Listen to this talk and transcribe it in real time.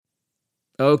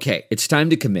Okay, it's time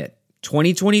to commit.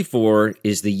 2024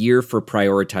 is the year for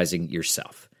prioritizing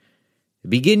yourself.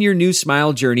 Begin your new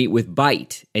smile journey with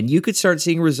Byte, and you could start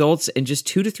seeing results in just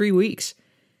 2 to 3 weeks.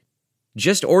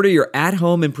 Just order your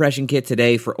at-home impression kit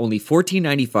today for only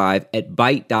 $14.95 at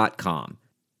Byte.com.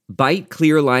 Byte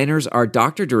clear liners are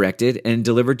doctor-directed and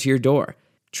delivered to your door.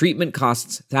 Treatment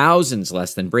costs thousands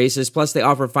less than braces, plus they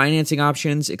offer financing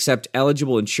options, accept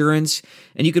eligible insurance,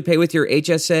 and you could pay with your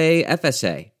HSA,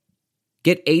 FSA.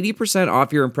 Get 80%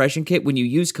 off your impression kit when you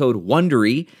use code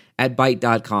WONDERY at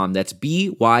Byte.com. That's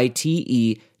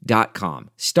BYTE.com.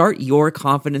 Start your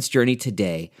confidence journey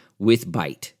today with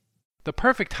Byte. The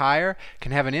perfect hire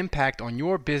can have an impact on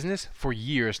your business for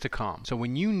years to come. So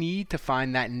when you need to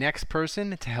find that next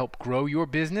person to help grow your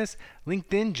business,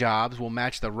 LinkedIn Jobs will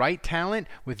match the right talent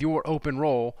with your open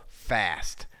role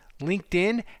fast.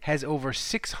 LinkedIn has over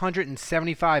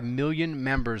 675 million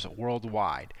members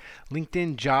worldwide.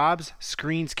 LinkedIn Jobs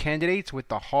screens candidates with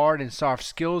the hard and soft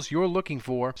skills you're looking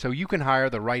for so you can hire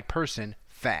the right person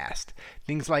fast.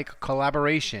 Things like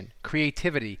collaboration,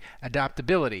 creativity,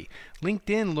 adaptability.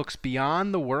 LinkedIn looks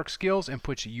beyond the work skills and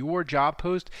puts your job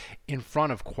post in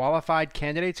front of qualified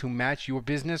candidates who match your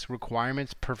business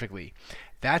requirements perfectly.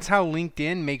 That's how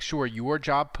LinkedIn makes sure your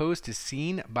job post is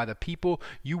seen by the people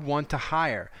you want to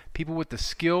hire, people with the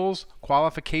skills,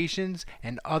 qualifications,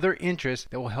 and other interests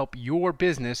that will help your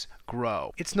business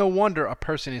grow. It's no wonder a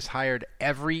person is hired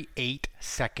every 8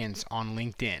 seconds on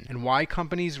LinkedIn, and why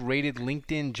companies rated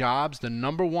LinkedIn Jobs the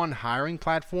 #1 hiring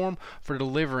platform for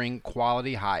delivering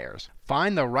quality hires.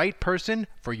 Find the right person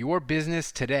for your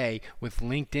business today with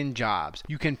LinkedIn Jobs.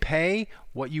 You can pay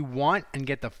what you want and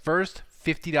get the first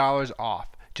 $50 off.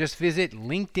 Just visit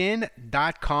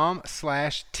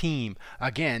linkedin.com/team.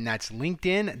 Again, that's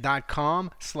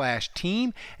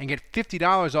linkedin.com/team and get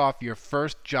 $50 off your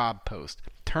first job post.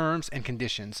 Terms and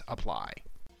conditions apply.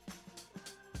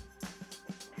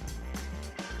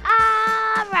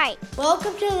 All right.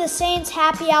 Welcome to the Saints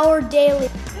Happy Hour Daily.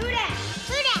 Who dat?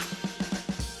 Who dat?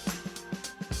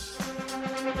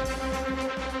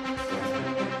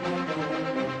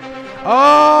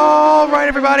 All right,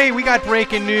 everybody, we got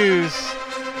breaking news.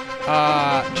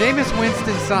 Jameis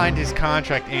Winston signed his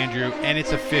contract, Andrew, and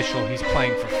it's official. He's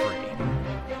playing for free.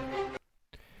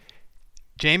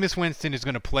 Jameis Winston is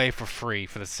going to play for free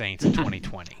for the Saints in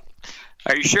 2020.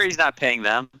 Are you sure he's not paying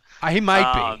them? He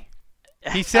might be.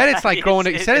 He said it's like going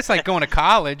to. He said it's like going to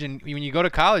college, and when you go to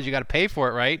college, you got to pay for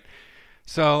it, right?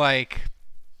 So, like,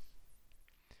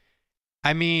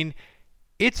 I mean,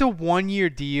 it's a 1-year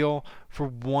deal for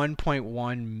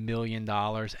 $1.1 million and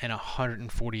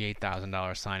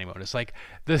 $148,000 signing bonus. Like,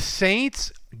 the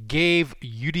Saints gave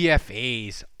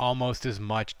UDFAs almost as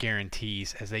much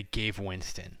guarantees as they gave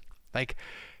Winston. Like,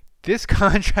 this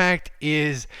contract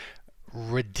is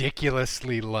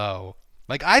ridiculously low.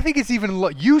 Like, I think it's even low.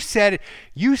 You said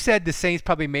the Saints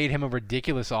probably made him a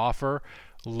ridiculous offer,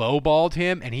 lowballed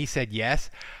him, and he said yes.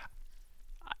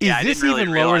 Is this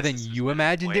even lower than you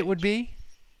imagined it would be?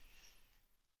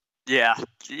 Yeah,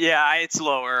 it's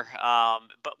lower,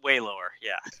 but way lower.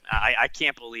 Yeah, I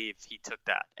can't believe he took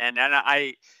that, and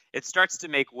it starts to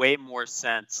make way more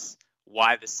sense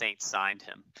why the Saints signed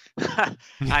him. I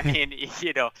mean,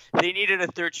 they needed a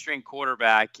third-string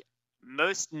quarterback.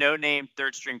 Most no-name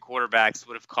third-string quarterbacks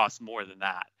would have cost more than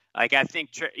that. Like, I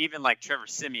think even like Trevor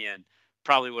Siemian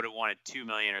probably would have wanted $2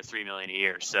 million or $3 million a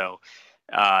year. So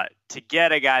to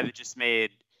get a guy that just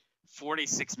made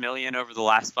 $46 million over the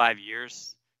last 5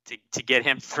 years. To get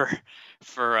him for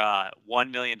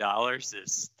 $1 million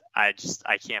is I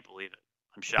can't believe it.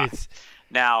 I'm shocked.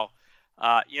 Now,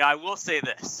 I will say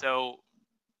this. So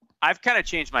I've kind of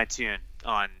changed my tune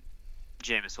on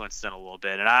Jameis Winston a little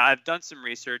bit, and I've done some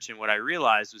research, and what I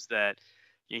realized was that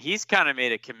he's kind of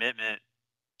made a commitment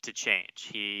to change.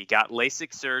 He got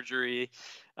LASIK surgery.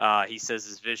 He says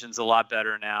his vision's a lot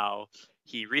better now.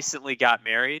 He recently got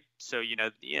married, so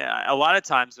a lot of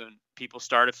times when people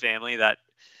start a family that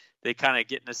they kind of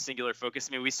get in a singular focus.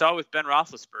 I mean, we saw with Ben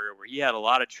Roethlisberger where he had a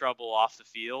lot of trouble off the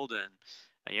field, and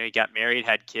he got married,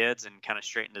 had kids, and kind of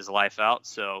straightened his life out.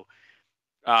 So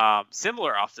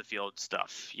similar off the field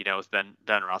stuff, with Ben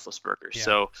Roethlisberger. Yeah.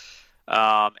 So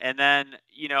and then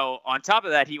on top of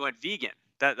that, he went vegan.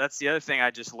 That's the other thing I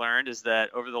just learned is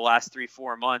that over the last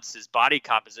 3-4 months, his body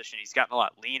composition, he's gotten a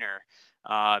lot leaner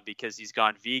because he's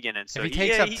gone vegan. And so if he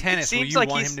takes up tennis, will you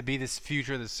want him to be this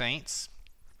future of the Saints?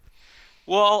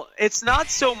 Well, it's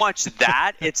not so much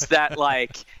that. It's that,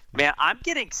 like, man, I'm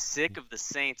getting sick of the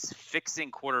Saints fixing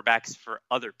quarterbacks for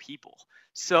other people.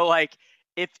 So, like,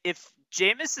 if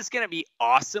Jameis is going to be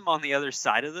awesome on the other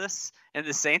side of this, and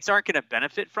the Saints aren't going to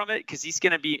benefit from it because he's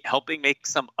going to be helping make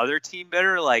some other team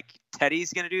better, like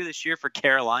Teddy's going to do this year for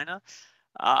Carolina.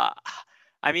 I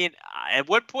mean, at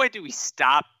what point do we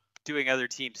stop doing other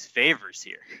teams favors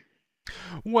here?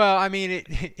 Well, I mean,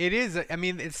 it is. I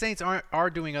mean, the Saints are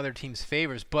doing other teams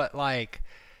favors, but like,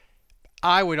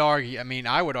 I would argue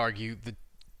that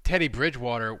Teddy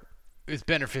Bridgewater is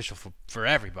beneficial for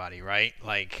everybody, right?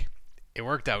 Like, it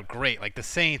worked out great. Like, the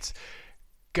Saints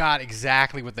got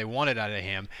exactly what they wanted out of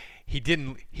him.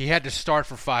 He had to start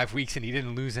for 5 weeks and he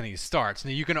didn't lose any starts.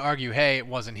 Now you can argue, hey, it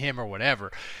wasn't him or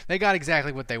whatever. They got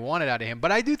exactly what they wanted out of him.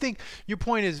 But I do think your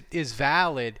point is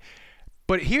valid.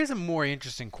 But here's a more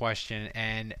interesting question,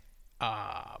 and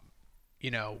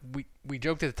we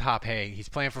joked at the top, hey, he's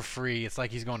playing for free. It's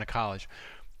like he's going to college.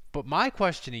 But my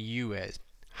question to you is,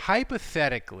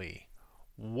 hypothetically,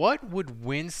 what would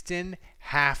Winston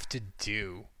have to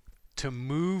do to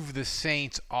move the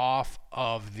Saints off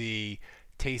of the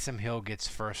Taysom Hill gets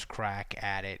first crack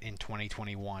at it in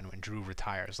 2021 when Drew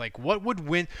retires? Like, what would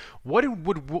Winston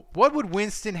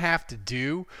have to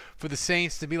do for the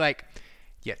Saints to be like,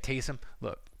 yeah, Taysom,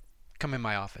 look, come in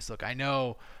my office. Look, I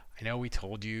know we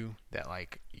told you that,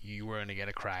 like, you were going to get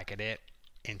a crack at it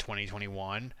in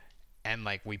 2021, and,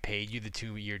 like, we paid you the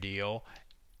 2-year deal,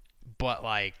 but,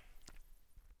 like,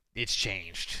 it's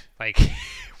changed. Like,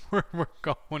 we're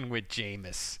going with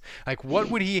Jameis. Like,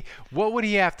 what would he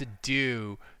have to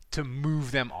do to move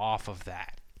them off of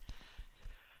that?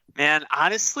 Man,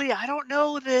 honestly, I don't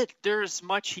know that there's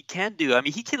much he can do. I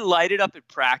mean, he can light it up in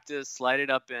practice, light it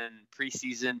up in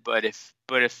preseason, but if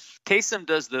Taysom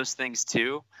does those things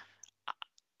too,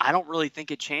 I don't really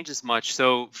think it changes much.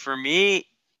 So for me,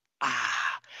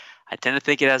 I tend to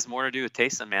think it has more to do with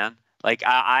Taysom, man. Like,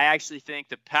 I actually think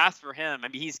the path for him, I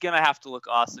mean, he's going to have to look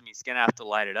awesome. He's going to have to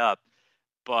light it up.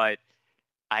 But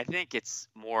I think it's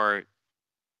more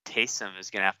Taysom is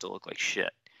going to have to look like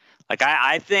shit. Like,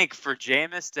 I think for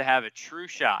Jameis to have a true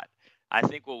shot, I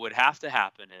think what would have to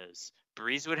happen is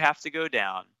Breeze would have to go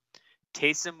down.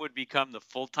 Taysom would become the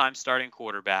full-time starting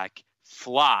quarterback,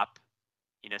 flop.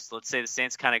 So let's say the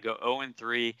Saints kind of go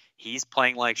 0-3. He's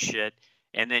playing like shit.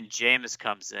 And then Jameis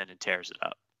comes in and tears it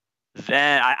up.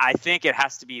 Then I think it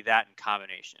has to be that in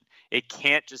combination. It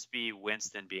can't just be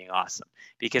Winston being awesome.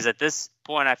 Because at this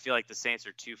point, I feel like the Saints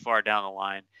are too far down the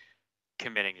line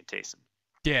committing to Taysom.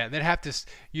 Yeah, they'd have to.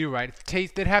 You're right.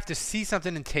 They'd have to see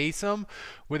something in Taysom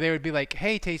where they would be like,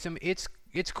 "Hey, Taysom, it's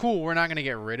cool. We're not going to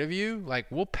get rid of you. Like,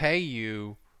 we'll pay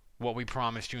you what we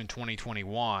promised you in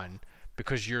 2021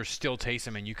 because you're still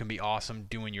Taysom and you can be awesome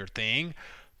doing your thing."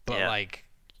 But like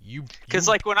because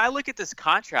like when I look at this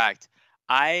contract,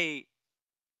 it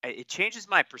changes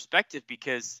my perspective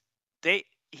because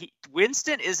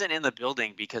Winston isn't in the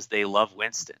building because they love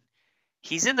Winston.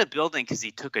 He's in the building because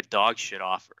he took a dog shit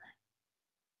offer.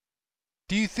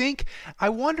 Do you think? I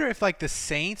wonder if like the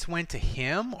Saints went to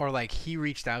him or like he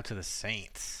reached out to the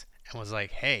Saints and was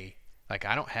like, "Hey, like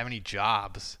I don't have any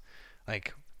jobs.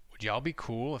 Like, would y'all be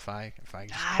cool if I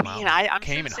just I'm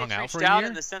came sure and hung out for a out year?"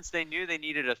 In the sense they knew they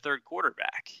needed a third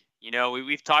quarterback.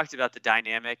 We've talked about the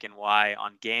dynamic and why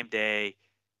on game day,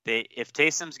 if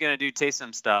Taysom's going to do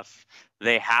Taysom stuff,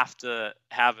 they have to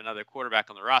have another quarterback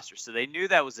on the roster. So they knew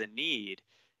that was a need,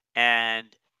 and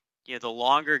the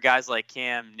longer guys like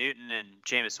Cam Newton and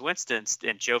Jameis Winston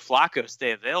and Joe Flacco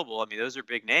stay available, I mean, those are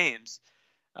big names.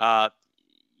 Why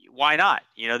not?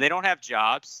 They don't have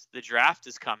jobs. The draft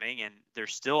is coming, and they're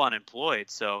still unemployed.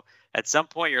 So at some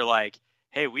point, you're like,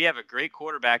 hey, we have a great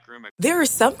quarterback room. There are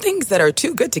some things that are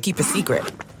too good to keep a secret.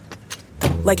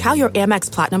 Like how your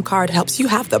Amex Platinum card helps you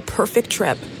have the perfect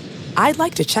trip. I'd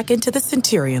like to check into the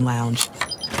Centurion Lounge.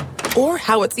 Or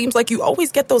how it seems like you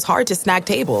always get those hard-to-snag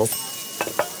tables.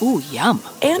 Ooh, yum.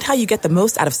 And how you get the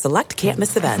most out of select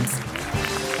can't-miss events.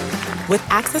 With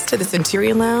access to the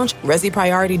Centurion Lounge, Resi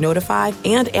Priority Notified,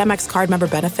 and Amex card member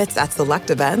benefits at select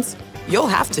events, you'll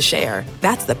have to share.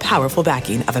 That's the powerful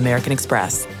backing of American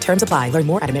Express. Terms apply. Learn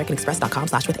more at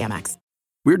americanexpress.com/withAmex.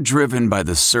 We're driven by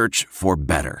the search for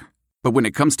better. But when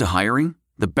it comes to hiring,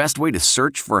 the best way to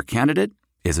search for a candidate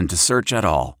isn't to search at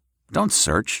all. Don't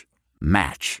search.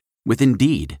 Match. With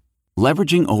Indeed.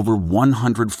 Leveraging over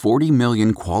 140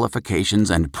 million qualifications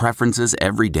and preferences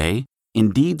every day,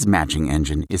 Indeed's matching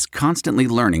engine is constantly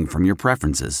learning from your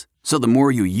preferences. So the more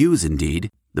you use Indeed,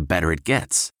 the better it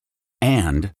gets.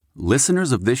 And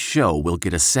listeners of this show will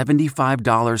get a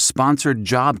 $75 sponsored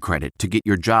job credit to get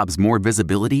your jobs more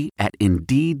visibility at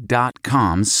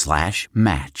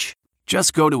Indeed.com/match.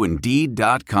 Just go to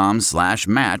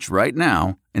Indeed.com/match right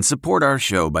now and support our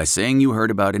show by saying you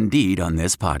heard about Indeed on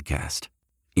this podcast.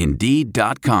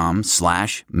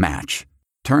 Indeed.com/match.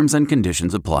 Terms and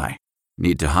conditions apply.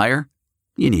 Need to hire?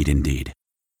 You need Indeed.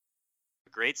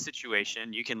 Great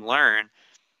situation. You can learn,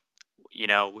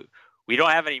 we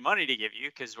don't have any money to give you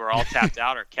because we're all tapped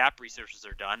out. Our cap resources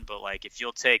are done. But like, if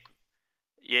you'll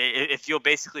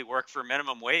basically work for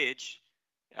minimum wage,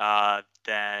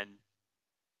 then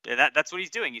that's what he's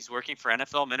doing. He's working for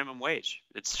NFL minimum wage.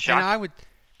 It's shocking. And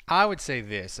I would say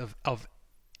this, of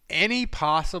any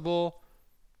possible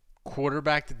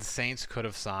quarterback that the Saints could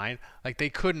have signed, like, they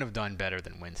couldn't have done better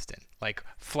than Winston. Like,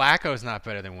 Flacco's not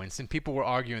better than Winston. People were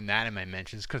arguing that in my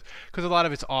mentions because a lot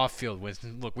of it's off-field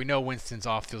Winston. Look, we know Winston's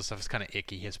off-field stuff is kind of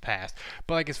icky, his past.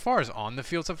 But, like, as far as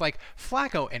on-the-field stuff, like,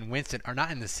 Flacco and Winston are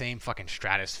not in the same fucking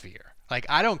stratosphere. Like,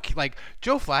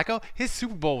 Joe Flacco, his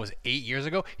Super Bowl was 8 years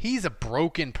ago. He's a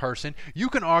broken person. You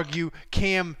can argue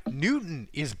Cam Newton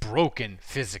is broken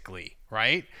physically,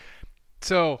 right?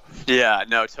 So yeah,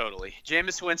 no, totally.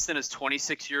 Jameis Winston is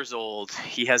 26 years old.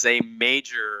 He has a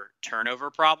major turnover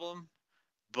problem,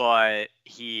 but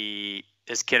he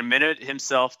has committed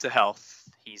himself to health.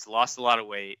 He's lost a lot of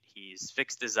weight. He's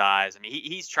fixed his eyes. I mean,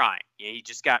 he's trying. He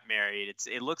just got married.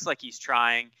 It looks like he's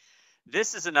trying.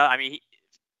 This is another. I mean,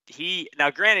 he now,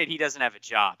 granted, he doesn't have a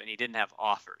job and he didn't have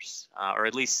offers, or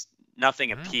at least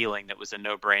nothing appealing that was a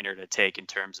no-brainer to take in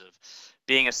terms of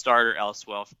being a starter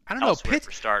elsewhere. I don't know.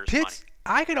 For starters' money.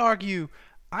 I could argue.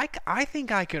 I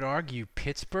think I could argue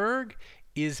Pittsburgh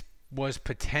was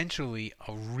potentially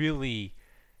a really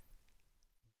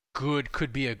good.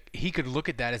 He could look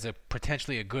at that as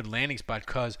potentially a good landing spot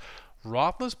because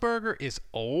Roethlisberger is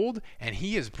old and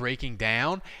he is breaking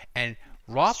down, and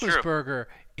Roethlisberger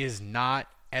is not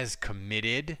as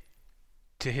committed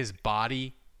to his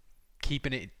body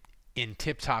keeping it in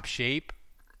tip-top shape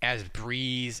as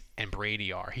Breeze and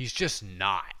Brady are. He's just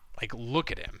not. Like, look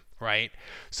at him, right?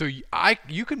 So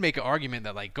you could make an argument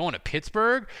that, like, going to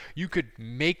Pittsburgh, you could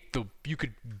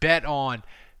bet on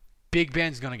Big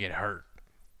Ben's going to get hurt.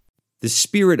 The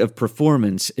spirit of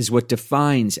performance is what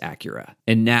defines Acura,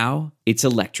 and now it's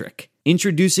electric.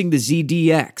 Introducing the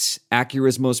ZDX,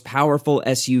 Acura's most powerful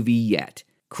SUV yet.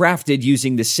 Crafted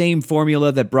using the same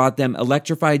formula that brought them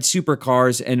electrified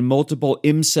supercars and multiple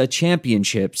IMSA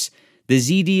championships, the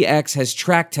ZDX has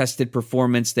track-tested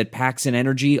performance that packs an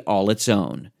energy all its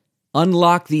own.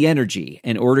 Unlock the energy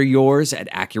and order yours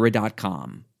at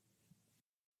Acura.com.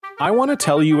 I want to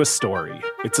tell you a story.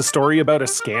 It's a story about a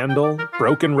scandal,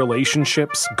 broken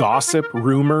relationships, gossip,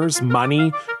 rumors,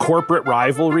 money, corporate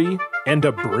rivalry, and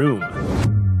a broom.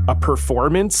 A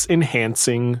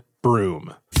performance-enhancing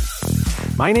broom.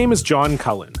 My name is John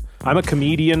Cullen. I'm a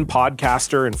comedian,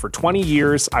 podcaster, and for 20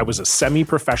 years, I was a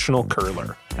semi-professional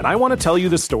curler. And I want to tell you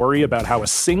the story about how a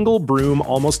single broom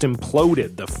almost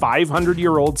imploded the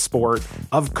 500-year-old sport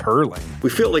of curling.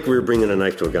 We felt like we were bringing a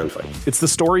knife to a gunfight. It's the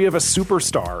story of a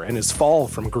superstar and his fall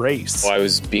from grace. I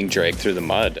was being dragged through the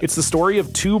mud. It's the story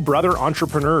of two brother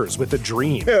entrepreneurs with a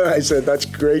dream. I said, that's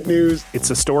great news. It's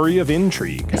a story of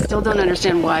intrigue. I still don't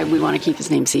understand why we want to keep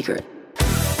his name secret.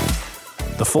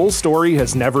 The full story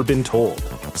has never been told,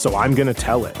 so I'm going to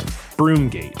tell it.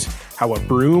 Broomgate, how a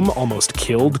broom almost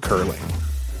killed curling.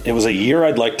 It was a year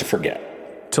I'd like to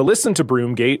forget. To listen to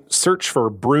Broomgate, search for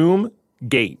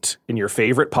Broomgate in your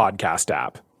favorite podcast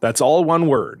app. That's all one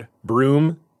word,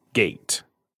 Broomgate.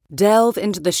 Delve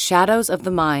into the shadows of the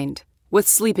mind with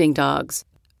Sleeping Dogs,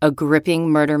 a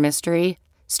gripping murder mystery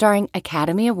starring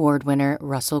Academy Award winner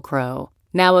Russell Crowe.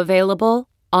 Now available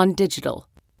on digital.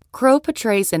 Crowe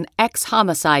portrays an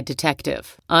ex-homicide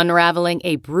detective, unraveling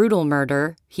a brutal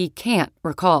murder he can't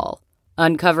recall.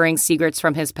 Uncovering secrets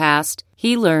from his past,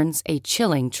 he learns a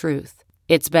chilling truth.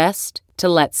 It's best to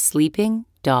let sleeping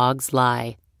dogs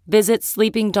lie. Visit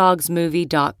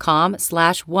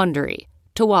sleepingdogsmovie.com/Wondery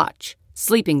to watch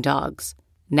Sleeping Dogs,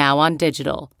 now on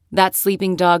digital. That's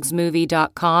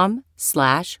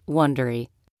sleepingdogsmovie.com/Wondery.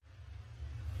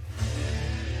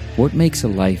 What makes a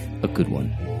life a good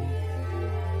one?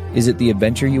 Is it the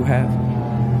adventure you have?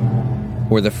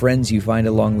 Or the friends you find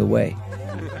along the way?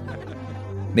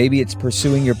 Maybe it's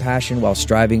pursuing your passion while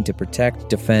striving to protect,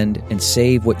 defend, and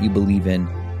save what you believe in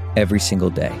every single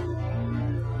day.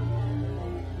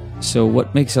 So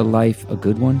what makes a life a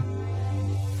good one?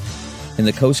 In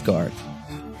the Coast Guard,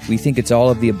 we think it's all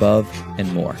of the above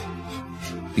and more.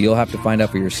 But you'll have to find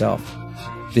out for yourself.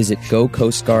 Visit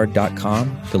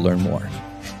gocoastguard.com to learn more.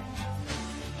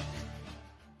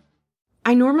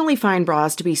 I normally find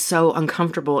bras to be so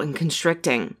uncomfortable and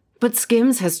constricting, but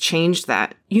Skims has changed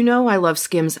that. You know I love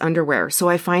Skims underwear, so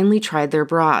I finally tried their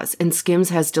bras, and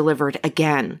Skims has delivered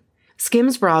again.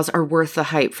 Skims bras are worth the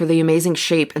hype for the amazing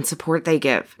shape and support they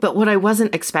give, but what I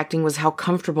wasn't expecting was how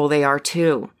comfortable they are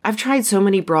too. I've tried so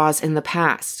many bras in the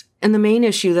past, and the main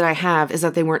issue that I have is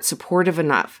that they weren't supportive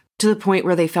enough, to the point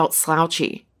where they felt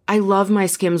slouchy. I love my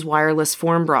Skims wireless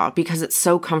form bra because it's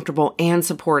so comfortable and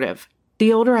supportive.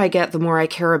 The older I get, the more I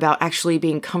care about actually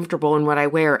being comfortable in what I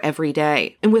wear every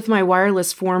day. And with my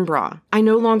wireless form bra, I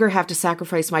no longer have to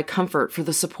sacrifice my comfort for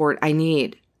the support I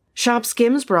need. Shop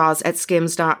Skims bras at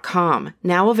skims.com,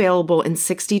 now available in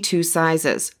 62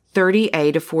 sizes,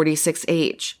 30A to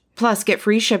 46H. Plus, get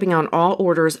free shipping on all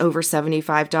orders over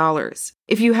 $75.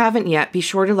 If you haven't yet, be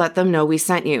sure to let them know we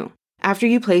sent you. After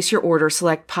you place your order,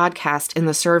 select podcast in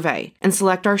the survey and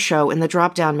select our show in the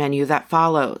drop-down menu that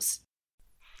follows.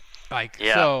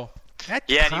 So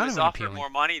that's and he kind was of offered appealing. more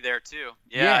money there too.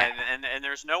 And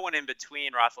there's no one in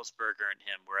between Roethlisberger and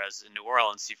him, whereas in New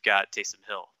Orleans you've got Taysom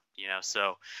Hill.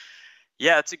 So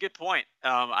it's a good point.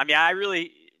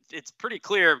 It's pretty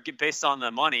clear based on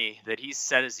the money that he's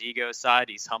set his ego aside.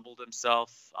 He's humbled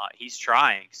himself. He's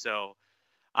trying. So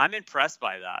I'm impressed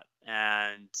by that.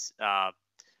 And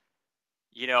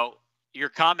your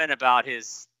comment about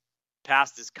his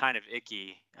past is kind of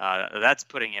icky. That's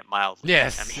putting it mildly.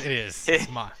 Yes, it is.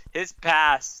 His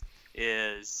past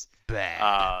is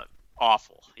bad,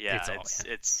 awful. Yeah,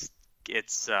 it's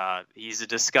he's a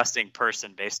disgusting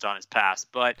person based on his past.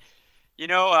 But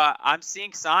I'm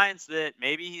seeing signs that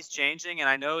maybe he's changing, and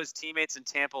I know his teammates in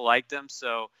Tampa liked him.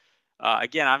 So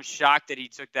again, I'm shocked that he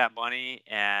took that money,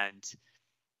 and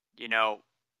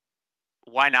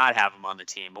why not have him on the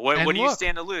team? What do you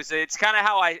stand to lose? It's kind of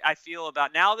how I feel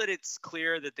about now that it's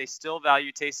clear that they still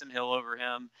value Taysom Hill over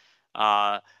him,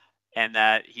 and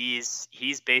that he's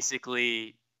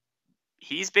basically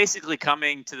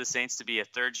coming to the Saints to be a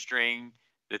third string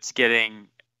that's getting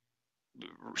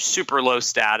super low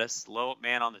status, low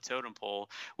man on the totem pole,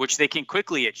 which they can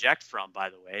quickly eject from, by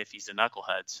the way, if he's a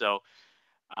knucklehead. So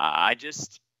I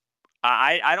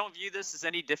don't view this as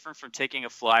any different from taking a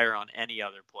flyer on any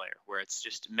other player, where it's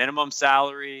just minimum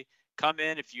salary. Come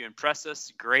in. If you impress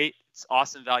us, great. It's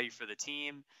awesome value for the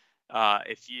team.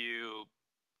 If you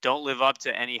don't live up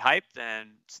to any hype,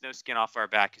 then it's no skin off our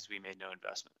back because we made no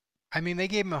investment. I mean, they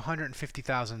gave him a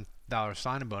 $150,000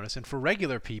 signing bonus, and for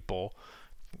regular people,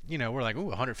 we're like,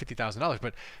 ooh, $150,000,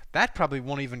 but that probably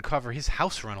won't even cover his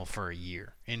house rental for a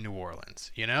year in New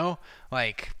Orleans.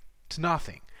 It's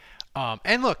nothing.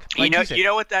 And look, like you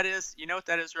know what that is? You know what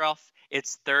that is, Ralph?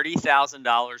 It's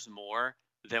 $30,000 more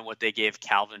than what they gave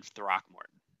Calvin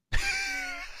Throckmorton.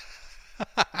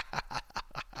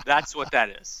 That's what that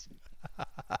is.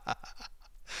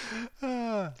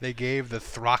 They gave the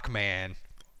Throckman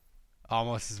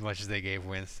almost as much as they gave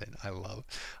Winston. I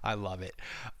love it.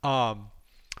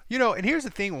 And here's the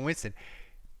thing with Winston.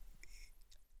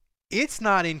 It's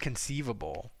not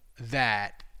inconceivable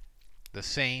that the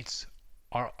Saints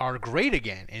are great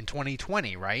again in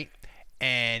 2020, right?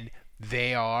 And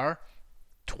they are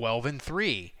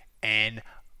 12-3 and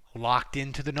locked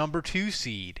into the number 2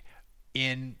 seed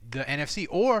in the NFC,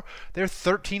 or they're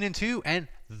 13-2 and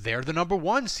they're the number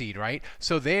 1 seed, right?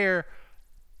 So they're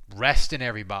resting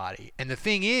everybody. And the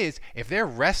thing is, if they're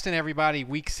resting everybody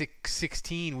week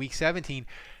 16, week 17,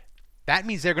 that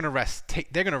means they're going to rest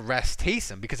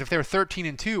Taysom, because if they're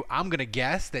 13-2, I'm going to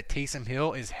guess that Taysom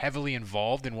Hill is heavily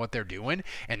involved in what they're doing,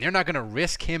 and they're not going to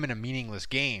risk him in a meaningless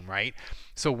game, right?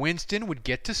 So Winston would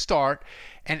get to start,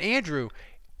 and Andrew,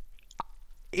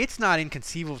 it's not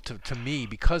inconceivable to me,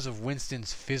 because of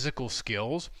Winston's physical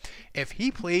skills, if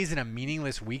he plays in a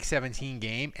meaningless week 17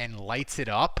 game and lights it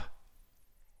up,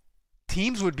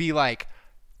 teams would be like,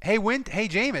 hey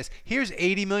Jameis, here's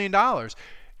 $80 million.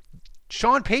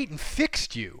 Sean Payton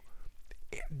fixed you.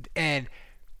 And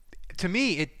to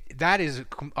me, that is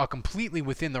a completely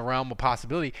within the realm of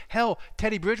possibility. Hell,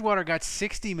 Teddy Bridgewater got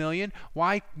 $60 million.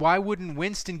 Why wouldn't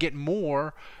Winston get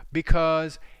more?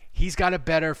 Because he's got a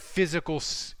better physical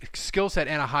skill set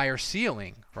and a higher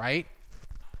ceiling, right?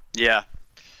 Yeah,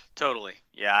 totally.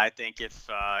 Yeah, I think if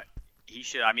he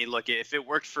should, look, if it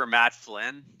worked for Matt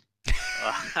Flynn,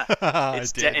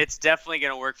 it's definitely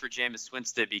going to work for Jameis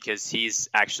Winston, because he's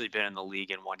actually been in the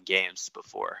league and won games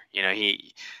before.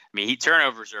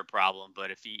 Turnovers are a problem,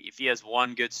 but if he has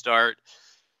one good start,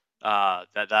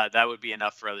 that would be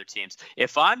enough for other teams.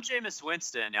 If I'm Jameis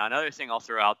Winston, now another thing I'll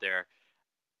throw out there,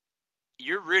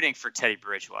 you're rooting for Teddy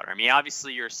Bridgewater.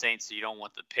 Obviously you're a Saints, so you don't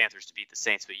want the Panthers to beat the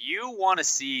Saints, but you want to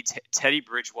see Teddy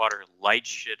Bridgewater light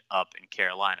shit up in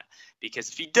Carolina, because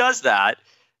if he does that,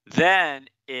 then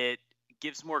it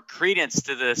gives more credence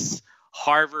to this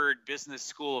Harvard Business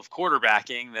School of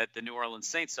quarterbacking that the New Orleans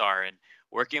Saints are. And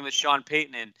working with Sean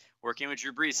Payton and working with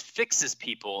Drew Brees fixes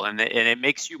people, and it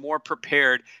makes you more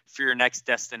prepared for your next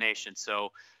destination.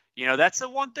 So, that's the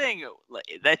one thing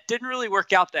that didn't really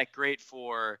work out that great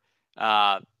for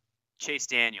Chase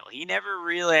Daniel. He never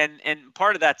really, and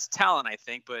part of that's talent, I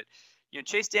think, but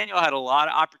Chase Daniel had a lot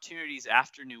of opportunities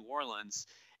after New Orleans,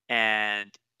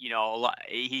 and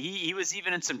he was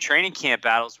even in some training camp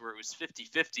battles where it was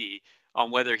 50-50 on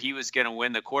whether he was going to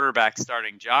win the quarterback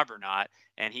starting job or not,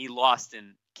 and he lost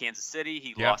in Kansas City,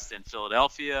 he lost in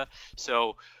Philadelphia.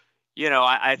 So,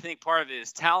 I think part of it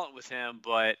is talent with him,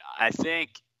 but I think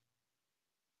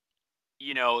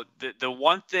the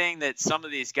one thing that some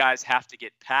of these guys have to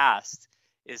get past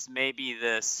is maybe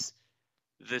this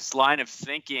line of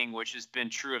thinking, which has been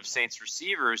true of Saints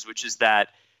receivers, which is that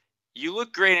you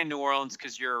look great in New Orleans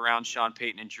because you're around Sean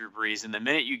Payton and Drew Brees, and the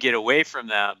minute you get away from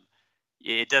them,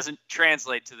 it doesn't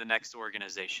translate to the next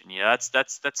organization.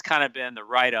 That's kind of been the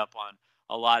write-up on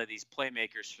a lot of these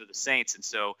playmakers for the Saints. And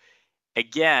so,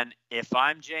 again, if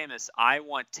I'm Jameis, I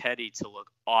want Teddy to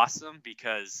look awesome,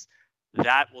 because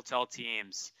that will tell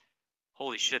teams,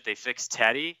 holy shit, they fixed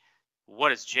Teddy.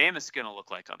 What is Jameis going to look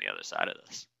like on the other side of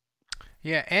this?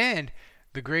 Yeah, and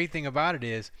the great thing about it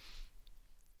is,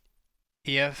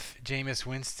 if Jameis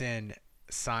Winston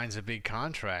signs a big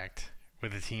contract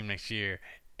with the team next year,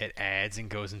 it adds and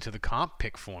goes into the comp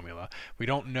pick formula. We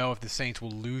don't know if the Saints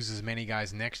will lose as many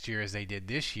guys next year as they did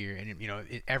this year,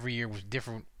 and every year was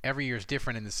different. Every year is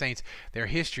different in the Saints. Their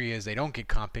history is they don't get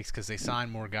comp picks because they sign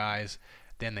more guys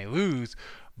than they lose.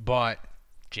 But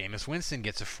Jameis Winston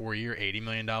gets a 4-year, $80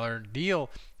 million deal.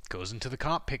 Goes into the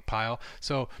comp pick pile.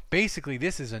 So basically,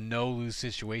 this is a no-lose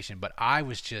situation. But I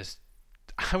was just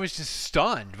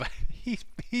stunned.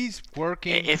 He's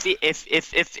working. If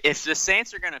the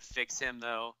Saints are going to fix him,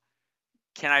 though,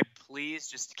 can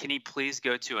he please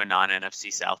go to a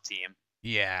non-NFC South team?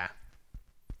 Yeah.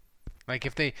 Like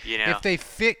if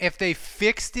they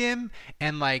fixed him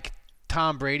and like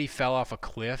Tom Brady fell off a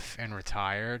cliff and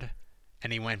retired,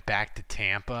 and he went back to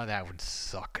Tampa, that would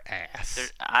suck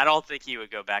ass. I don't think he would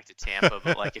go back to Tampa,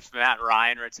 but like if Matt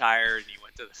Ryan retired and he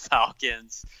went to the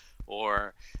Falcons,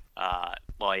 or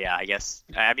I guess.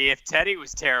 I mean, if Teddy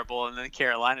was terrible and then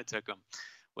Carolina took him,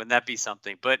 wouldn't that be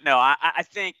something? But no, I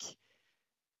think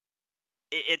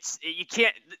you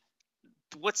can't.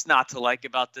 What's not to like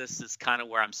about this is kind of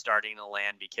where I'm starting to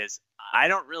land, because I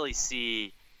don't really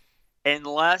see,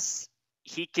 unless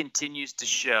he continues to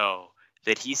show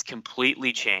that he's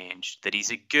completely changed, that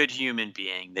he's a good human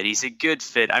being, that he's a good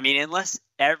fit. I mean, unless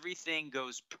everything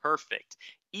goes perfect,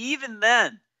 even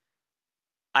then,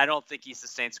 I don't think he's the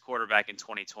Saints quarterback in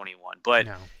 2021. But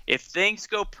if things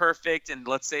go perfect, and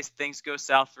let's say things go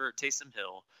south for Taysom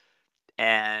Hill,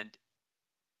 and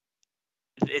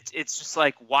it's just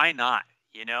like, why not?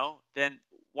 Then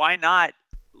why not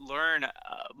learn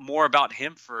more about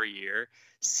him for a year,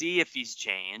 see if he's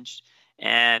changed,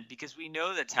 and because we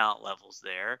know the talent level's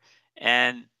there,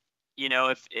 and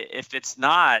if it's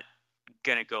not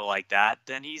going to go like that,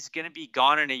 then he's going to be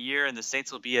gone in a year, and the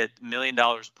Saints will be $1 million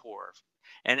poor.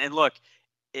 And look,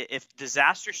 if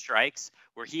disaster strikes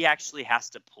where he actually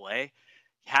has to play,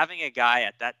 having a guy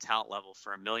at that talent level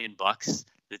for $1 million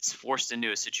that's forced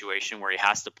into a situation where he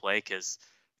has to play because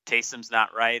Taysom's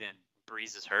not right and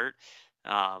Brees is hurt,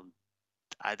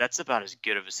 that's about as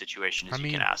good of a situation as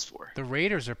you can ask for. The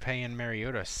Raiders are paying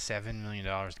Mariota $7 million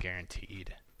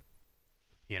guaranteed.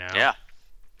 Yeah.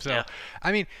 So yeah.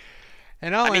 I mean,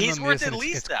 he's worth at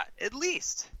least that. At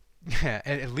least. Yeah,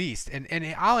 at least.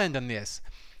 And I'll end on this.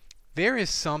 There is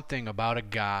something about a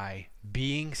guy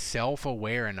being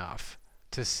self-aware enough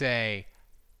to say,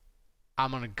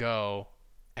 I'm going to go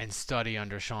and study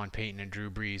under Sean Payton and Drew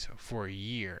Brees for a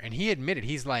year. And he admitted,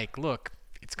 he's like, look,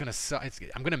 I'm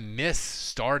going to miss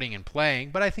starting and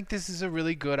playing, but I think this is a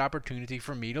really good opportunity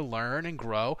for me to learn and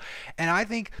grow. And I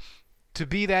think to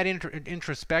be that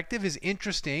introspective is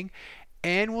interesting,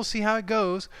 and we'll see how it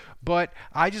goes. But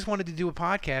I just wanted to do a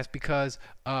podcast because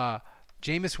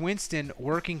Jameis Winston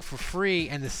working for free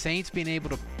and the Saints being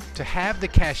able to have the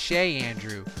cachet,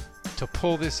 Andrew, to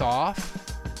pull this off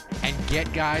and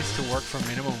get guys to work for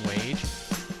minimum wage,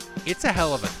 it's a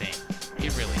hell of a thing.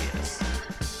 It really is.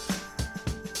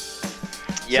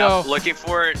 Yeah, so, looking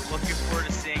forward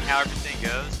to seeing how everything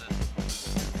goes.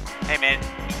 And, hey, man,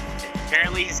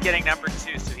 apparently he's getting number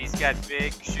 2, so he's got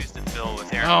big shoes to fill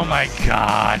with Aaron. Oh, my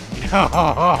God.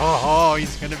 No,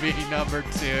 he's going to be number 2.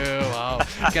 Oh,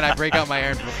 can I break out my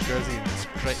Aaron Brooks jersey and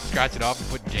scratch it off and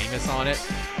put Jameis on it?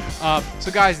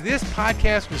 So, guys, this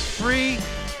podcast was free,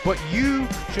 but you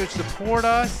should support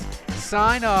us.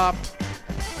 Sign up.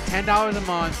 $10 a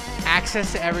month,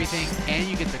 access to everything, and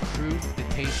you get the Crew, the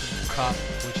Taysom Cup,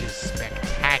 which is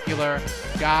spectacular.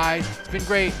 Guys, it's been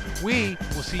great. We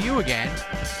will see you again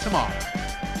tomorrow.